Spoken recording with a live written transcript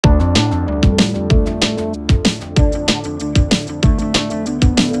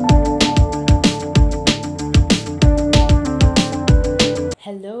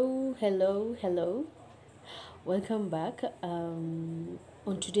Hello, welcome back. On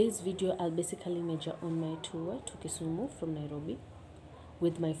today's video, I'll basically measure on my tour to Kisumu from Nairobi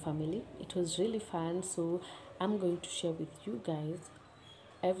with my family. It was really fun, so I'm going to share with you guys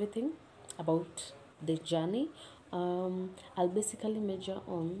everything about the journey. I'll basically measure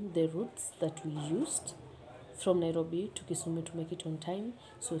on the routes that we used from Nairobi to Kisumu to make it on time.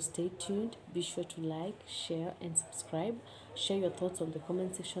 So stay tuned. Be sure to like, share, and subscribe. Share your thoughts on the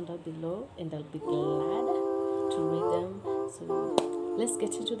comment section down below, and I'll be glad to read them. So let's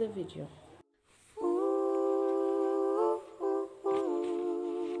get into the video.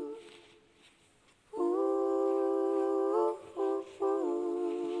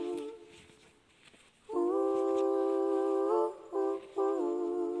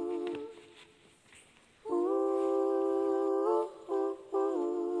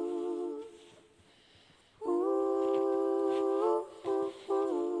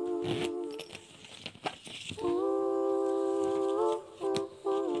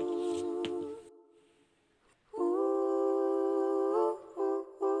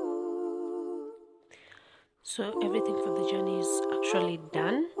 So everything for the journey is actually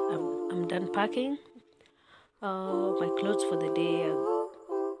done. I'm done packing. My clothes for the day are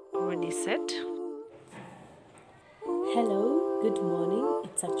already set. Hello, good morning.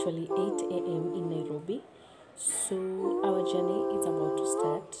 It's actually 8 a.m. in Nairobi. So our journey is about to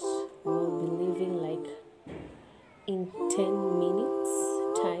start. We'll be leaving like in 10 minutes.